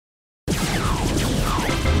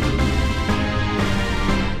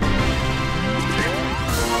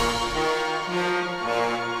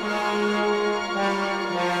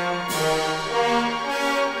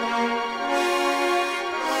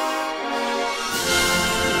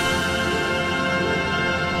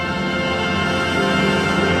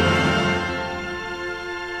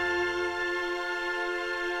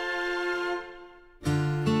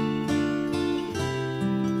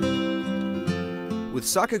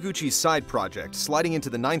Sakaguchi's side project, sliding into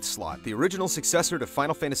the 9th slot, the original successor to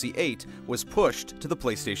Final Fantasy VIII was pushed to the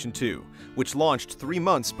PlayStation 2, which launched 3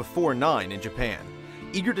 months before 9 in Japan.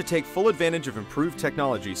 Eager to take full advantage of improved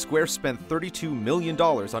technology, Square spent $32 million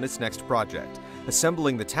on its next project,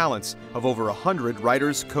 assembling the talents of over 100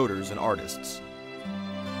 writers, coders, and artists.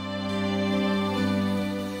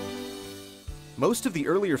 Most of the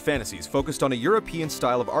earlier fantasies focused on a European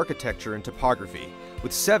style of architecture and topography,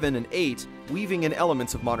 with 7 and 8 weaving in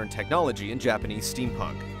elements of modern technology and Japanese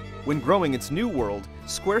steampunk. When growing its new world,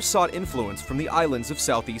 Square sought influence from the islands of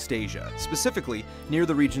Southeast Asia, specifically near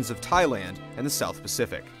the regions of Thailand and the South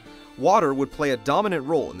Pacific. Water would play a dominant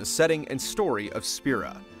role in the setting and story of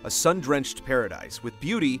Spira, a sun-drenched paradise with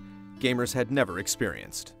beauty gamers had never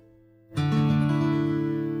experienced.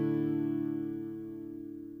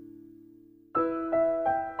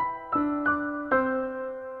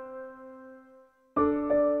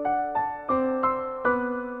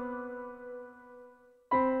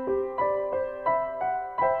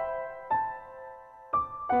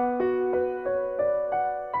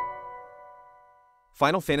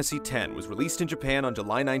 Final Fantasy X was released in Japan on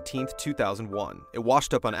July 19, 2001. It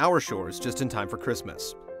washed up on our shores just in time for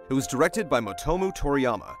Christmas. It was directed by Motomu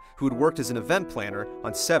Toriyama, who had worked as an event planner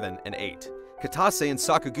on 7 and 8. Katase and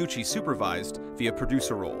Sakaguchi supervised via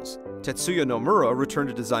producer roles. Tetsuya Nomura returned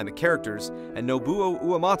to design the characters, and Nobuo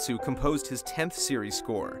Uematsu composed his 10th series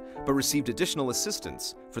score, but received additional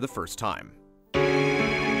assistance for the first time.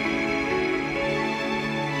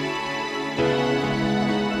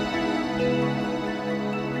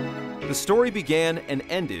 The story began and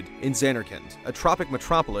ended in Zanarkand, a tropic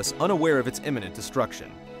metropolis unaware of its imminent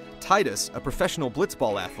destruction. Titus, a professional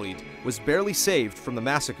blitzball athlete, was barely saved from the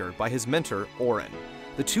massacre by his mentor, Auron.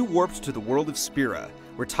 The two warped to the world of Spira,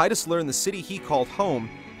 where Titus learned the city he called home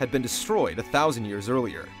had been destroyed 1,000 years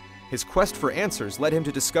earlier. His quest for answers led him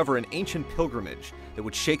to discover an ancient pilgrimage that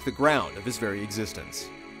would shake the ground of his very existence.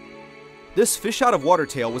 This fish-out-of-water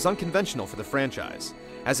tale was unconventional for the franchise.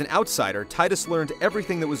 As an outsider, Titus learned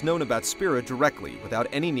everything that was known about Spira directly, without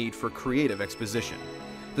any need for creative exposition.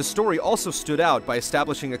 The story also stood out by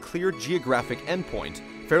establishing a clear geographic endpoint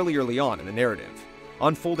fairly early on in the narrative,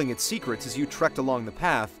 unfolding its secrets as you trekked along the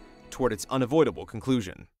path toward its unavoidable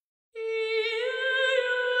conclusion.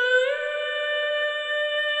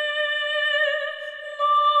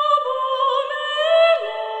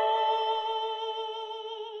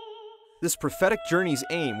 This prophetic journey's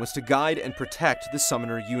aim was to guide and protect the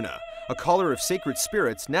summoner Yuna, a caller of sacred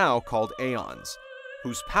spirits now called Aeons,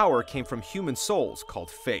 whose power came from human souls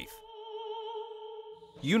called Faith.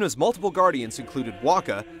 Yuna's multiple guardians included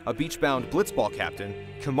Waka, a beach-bound blitzball captain,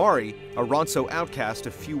 Kimari, a Ronso outcast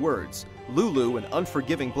of few words, Lulu, an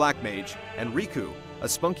unforgiving black mage, and Riku, a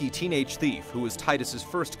spunky teenage thief who was Titus's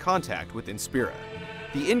first contact with Spira.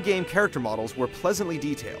 The in-game character models were pleasantly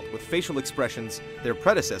detailed, with facial expressions their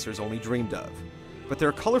predecessors only dreamed of. But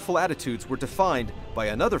their colorful attitudes were defined by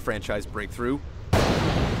another franchise breakthrough: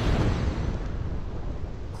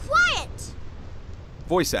 quiet!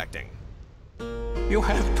 Voice acting. You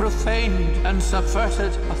have profaned and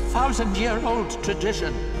subverted a 1,000-year-old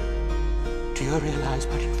tradition. Do you realize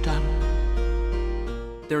what you've done?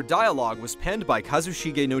 Their dialogue was penned by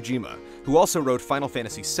Kazushige Nojima, who also wrote Final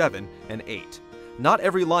Fantasy VII and VIII. Not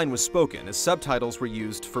every line was spoken, as subtitles were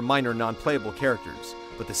used for minor non-playable characters,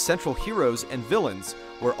 but the central heroes and villains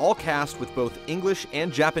were all cast with both English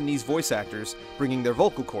and Japanese voice actors, bringing their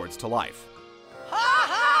vocal cords to life.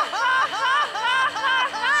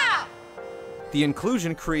 The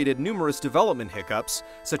inclusion created numerous development hiccups,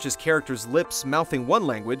 such as characters' lips mouthing one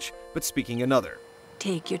language but speaking another.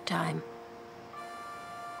 Take your time.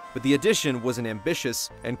 But the addition was an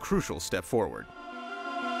ambitious and crucial step forward.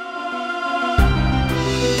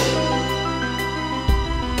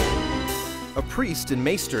 A priest and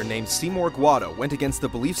maester named Seymour Guado went against the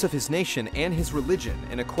beliefs of his nation and his religion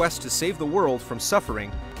in a quest to save the world from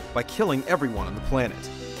suffering by killing everyone on the planet.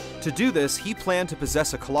 To do this, he planned to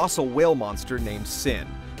possess a colossal whale monster named Sin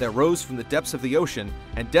that rose from the depths of the ocean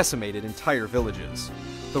and decimated entire villages.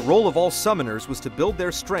 The role of all summoners was to build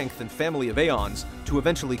their strength and family of Aeons to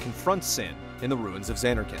eventually confront Sin in the ruins of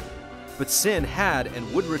Zanarkand. But Sin had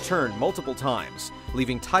and would return multiple times,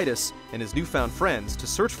 leaving Titus and his newfound friends to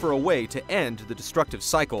search for a way to end the destructive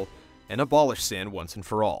cycle and abolish Sin once and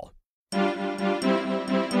for all.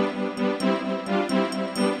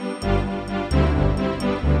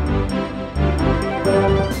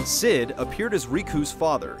 Cid appeared as Riku's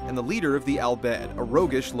father and the leader of the Al-Bhed, a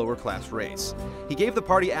roguish lower-class race. He gave the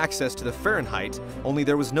party access to the Fahrenheit, only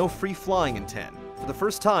there was no free flying in 10. For the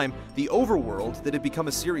first time, the overworld that had become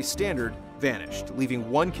a series standard vanished,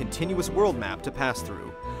 leaving one continuous world map to pass through.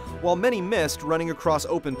 While many missed running across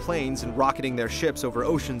open plains and rocketing their ships over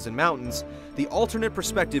oceans and mountains, the alternate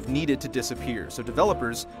perspective needed to disappear so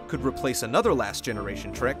developers could replace another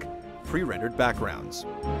last-generation trick: pre-rendered backgrounds.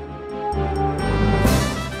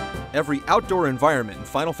 Every outdoor environment in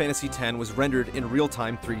Final Fantasy X was rendered in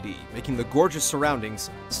real-time 3D, making the gorgeous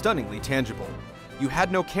surroundings stunningly tangible. You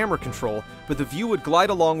had no camera control, but the view would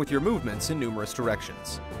glide along with your movements in numerous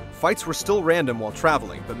directions. Fights were still random while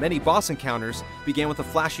traveling, but many boss encounters began with a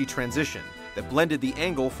flashy transition that blended the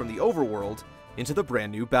angle from the overworld into the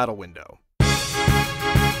brand new battle window.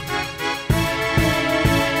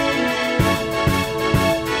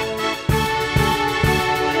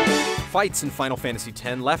 Fights in Final Fantasy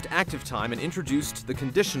X left active time and introduced the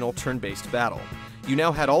conditional turn-based battle. You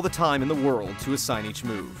now had all the time in the world to assign each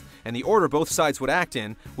move, and the order both sides would act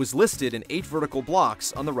in was listed in 8 vertical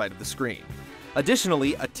blocks on the right of the screen.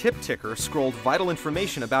 Additionally, a tip ticker scrolled vital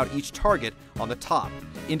information about each target on the top,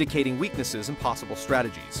 indicating weaknesses and possible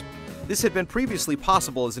strategies. This had been previously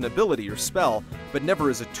possible as an ability or spell, but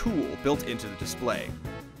never as a tool built into the display.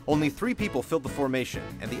 Only 3 people filled the formation,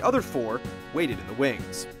 and the other 4 waited in the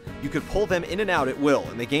wings. You could pull them in and out at will,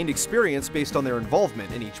 and they gained experience based on their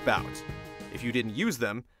involvement in each bout. If you didn't use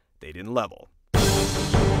them, they didn't level.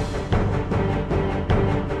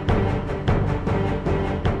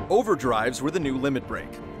 Overdrives were the new limit break.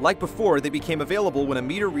 Like before, they became available when a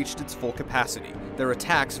meter reached its full capacity. Their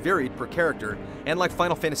attacks varied per character, and like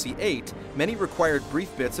Final Fantasy VIII, many required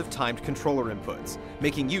brief bits of timed controller inputs,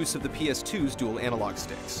 making use of the PS2's dual analog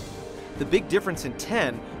sticks. The big difference in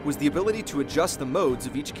 10 was the ability to adjust the modes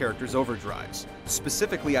of each character's overdrives,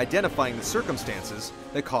 specifically identifying the circumstances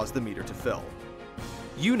that caused the meter to fill.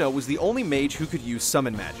 Yuna was the only mage who could use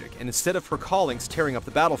summon magic, and instead of her callings tearing up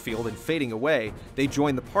the battlefield and fading away, they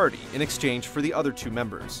joined the party in exchange for the other 2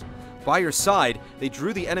 members. By your side, they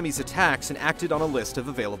drew the enemy's attacks and acted on a list of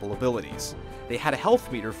available abilities. They had a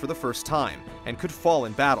health meter for the first time, and could fall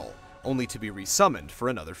in battle, only to be resummoned for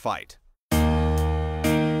another fight.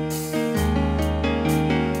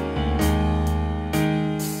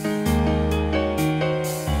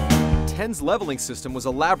 10's leveling system was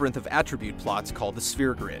a labyrinth of attribute plots called the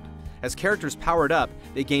Sphere Grid. As characters powered up,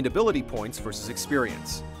 they gained ability points versus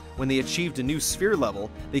experience. When they achieved a new sphere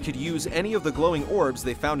level, they could use any of the glowing orbs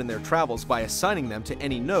they found in their travels by assigning them to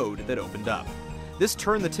any node that opened up. This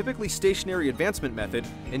turned the typically stationary advancement method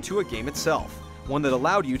into a game itself, one that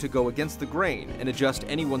allowed you to go against the grain and adjust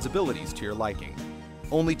anyone's abilities to your liking.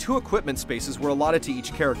 Only 2 equipment spaces were allotted to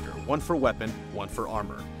each character, one for weapon, one for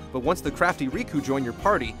armor. But once the crafty Riku joined your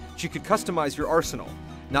party, she could customize your arsenal.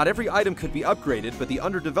 Not every item could be upgraded, but the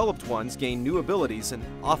underdeveloped ones gained new abilities and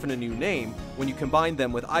often a new name when you combined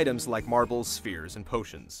them with items like marbles, spheres, and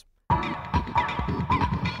potions.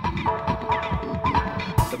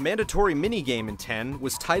 The mandatory minigame in 10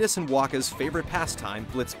 was Tidus and Wakka's favorite pastime,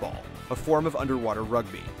 Blitzball, a form of underwater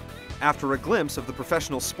rugby. After a glimpse of the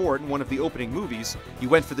professional sport in one of the opening movies, you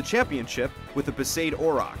went for the championship with the Besaid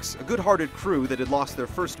Aurochs, a good-hearted crew that had lost their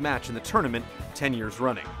first match in the tournament 10 years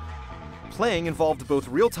running. Playing involved both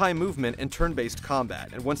real-time movement and turn-based combat,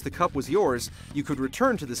 and once the cup was yours, you could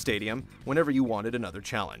return to the stadium whenever you wanted another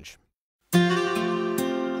challenge.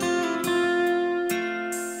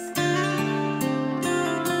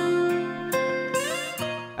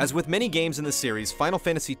 As with many games in the series, Final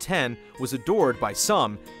Fantasy X was adored by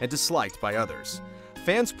some and disliked by others.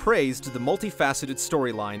 Fans praised the multifaceted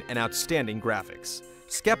storyline and outstanding graphics.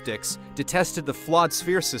 Skeptics detested the flawed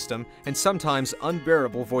sphere system and sometimes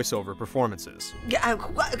unbearable voiceover performances.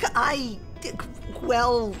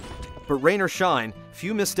 Well... But rain or shine,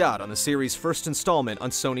 few missed out on the series' first installment on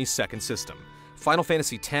Sony's second system. Final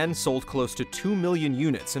Fantasy X sold close to 2 million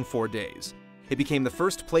units in 4 days. It became the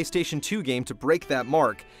first PlayStation 2 game to break that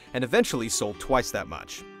mark, and eventually sold twice that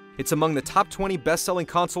much. It's among the top 20 best-selling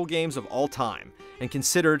console games of all time, and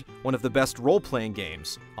considered one of the best role-playing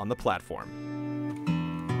games on the platform.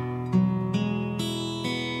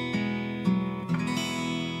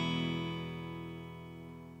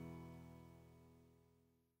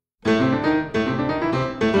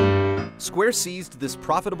 Square seized this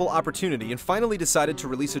profitable opportunity and finally decided to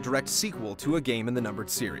release a direct sequel to a game in the numbered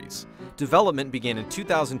series. Development began in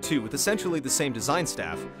 2002 with essentially the same design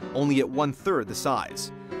staff, only at 1/3 the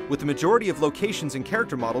size. With the majority of locations and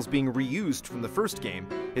character models being reused from the first game,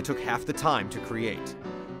 it took half the time to create.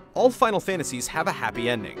 All Final Fantasies have a happy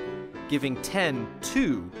ending, giving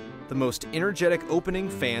 10-2 the most energetic opening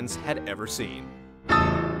fans had ever seen.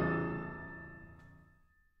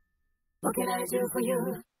 What can I do for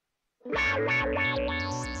you?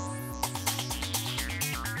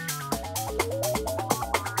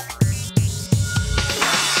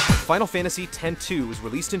 Final Fantasy X-2 was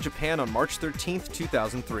released in Japan on March 13,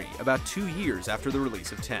 2003, about 2 years after the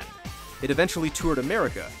release of 10. It eventually toured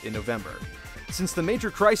America in November. Since the major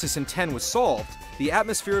crisis in 10 was solved, the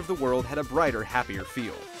atmosphere of the world had a brighter, happier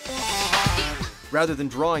feel. Rather than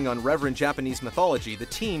drawing on reverent Japanese mythology, the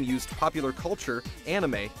team used popular culture,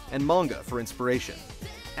 anime, and manga for inspiration.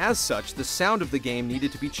 As such, the sound of the game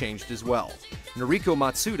needed to be changed as well. Noriko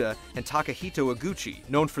Matsuda and Takahito Eguchi,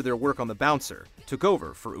 known for their work on The Bouncer, took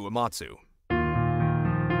over for Uematsu.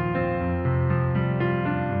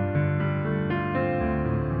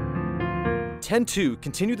 X-2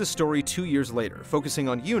 continued the story 2 years later, focusing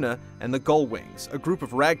on Yuna and the Gullwings, a group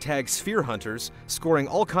of ragtag sphere hunters scoring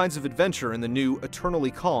all kinds of adventure in the new,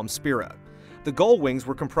 eternally calm Spira. The Gullwings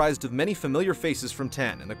were comprised of many familiar faces from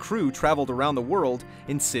 10, and the crew traveled around the world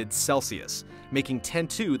in Cid's Celsius, making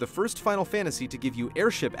X-2 the first Final Fantasy to give you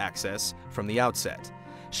airship access from the outset.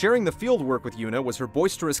 Sharing the field work with Yuna was her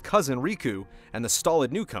boisterous cousin Riku and the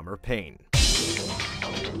stolid newcomer Pain.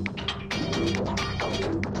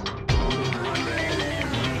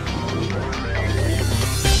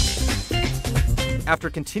 After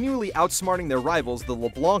continually outsmarting their rivals, the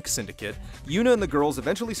LeBlanc Syndicate, Yuna and the girls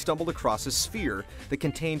eventually stumbled across a sphere that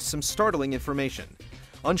contained some startling information.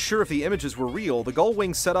 Unsure if the images were real, the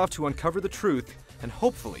Gullwings set off to uncover the truth and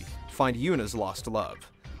hopefully find Yuna's lost love.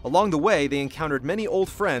 Along the way, they encountered many old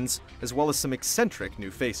friends, as well as some eccentric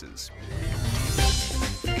new faces.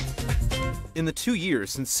 In the 2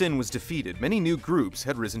 years since Sin was defeated, many new groups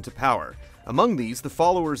had risen to power. Among these, the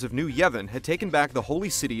followers of New Yevon had taken back the holy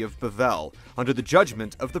city of Bavel under the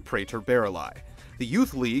judgment of the Praetor Baralai. The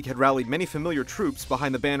Youth League had rallied many familiar troops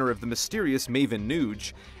behind the banner of the mysterious Maven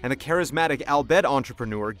Nuge, and the charismatic Albed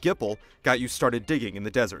entrepreneur Gippel got you started digging in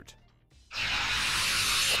the desert.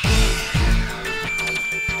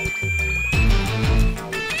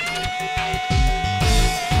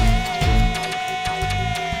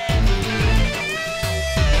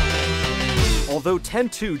 Although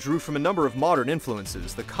X-2 drew from a number of modern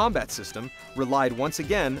influences, the combat system relied once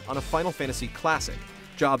again on a Final Fantasy classic,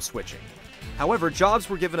 job switching. However, jobs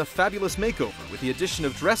were given a fabulous makeover with the addition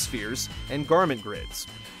of dress spheres and garment grids.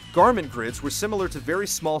 Garment grids were similar to very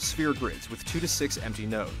small sphere grids with 2 to 6 empty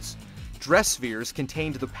nodes. Dress spheres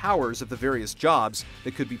contained the powers of the various jobs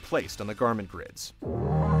that could be placed on the garment grids.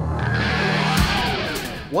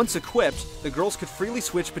 Once equipped, the girls could freely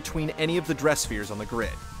switch between any of the dress spheres on the grid.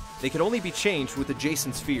 They could only be changed with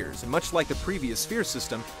adjacent spheres, and much like the previous sphere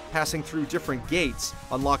system, passing through different gates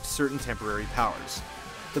unlocked certain temporary powers.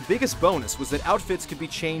 The biggest bonus was that outfits could be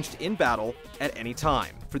changed in battle at any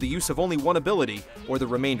time, for the use of only one ability or the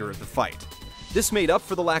remainder of the fight. This made up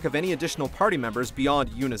for the lack of any additional party members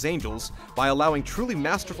beyond Yuna's Angels by allowing truly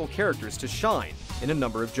masterful characters to shine in a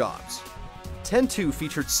number of jobs. X-2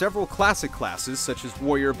 featured several classic classes such as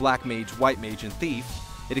Warrior, Black Mage, White Mage, and Thief.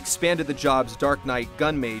 It expanded the jobs Dark Knight,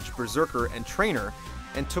 Gun Mage, Berserker, and Trainer,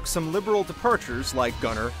 and took some liberal departures like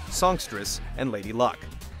Gunner, Songstress, and Lady Luck.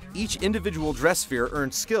 Each individual dress sphere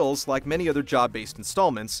earned skills like many other job-based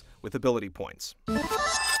installments with ability points.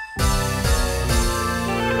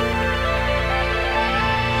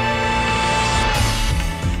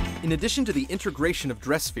 In addition to the integration of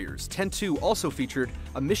dress spheres, X-2 also featured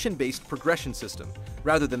a mission-based progression system,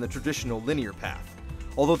 rather than the traditional linear path.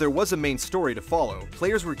 Although there was a main story to follow,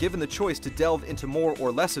 players were given the choice to delve into more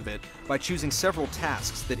or less of it by choosing several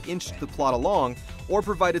tasks that inched the plot along or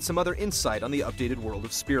provided some other insight on the updated world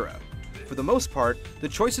of Spira. For the most part, the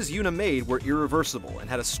choices Yuna made were irreversible and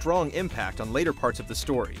had a strong impact on later parts of the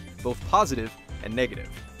story, both positive and negative.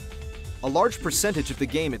 A large percentage of the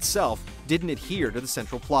game itself didn't adhere to the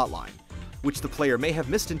central plotline, which the player may have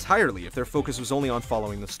missed entirely if their focus was only on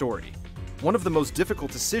following the story. One of the most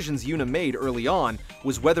difficult decisions Yuna made early on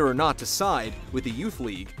was whether or not to side with the Youth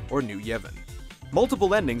League or New Yevon.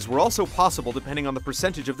 Multiple endings were also possible depending on the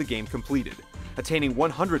percentage of the game completed. Attaining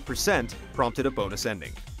 100% prompted a bonus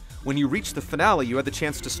ending. When you reached the finale, you had the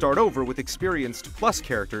chance to start over with experienced plus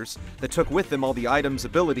characters that took with them all the items,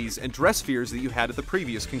 abilities, and dress spheres that you had at the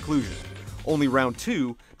previous conclusion. Only round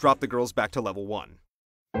 2 dropped the girls back to level 1.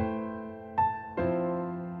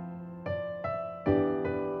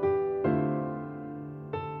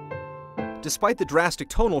 Despite the drastic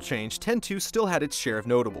tonal change, X-2 still had its share of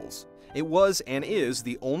notables. It was and is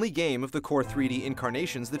the only game of the core 3D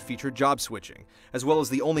incarnations that featured job switching, as well as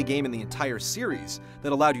the only game in the entire series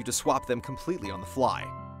that allowed you to swap them completely on the fly.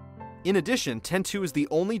 In addition, X-2 is the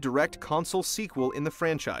only direct console sequel in the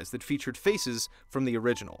franchise that featured faces from the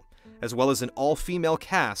original, as well as an all-female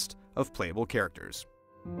cast of playable characters.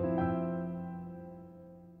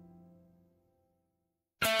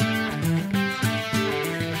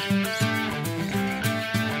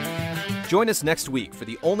 Join us next week for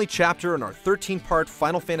the only chapter in our 13-part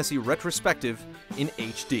Final Fantasy retrospective in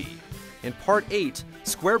HD. In Part 8,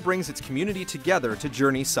 Square brings its community together to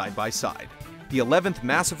journey side by side. The 11th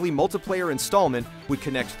massively multiplayer installment would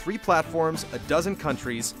connect 3 platforms, 12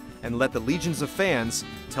 countries, and let the legions of fans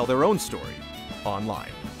tell their own story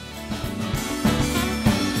online.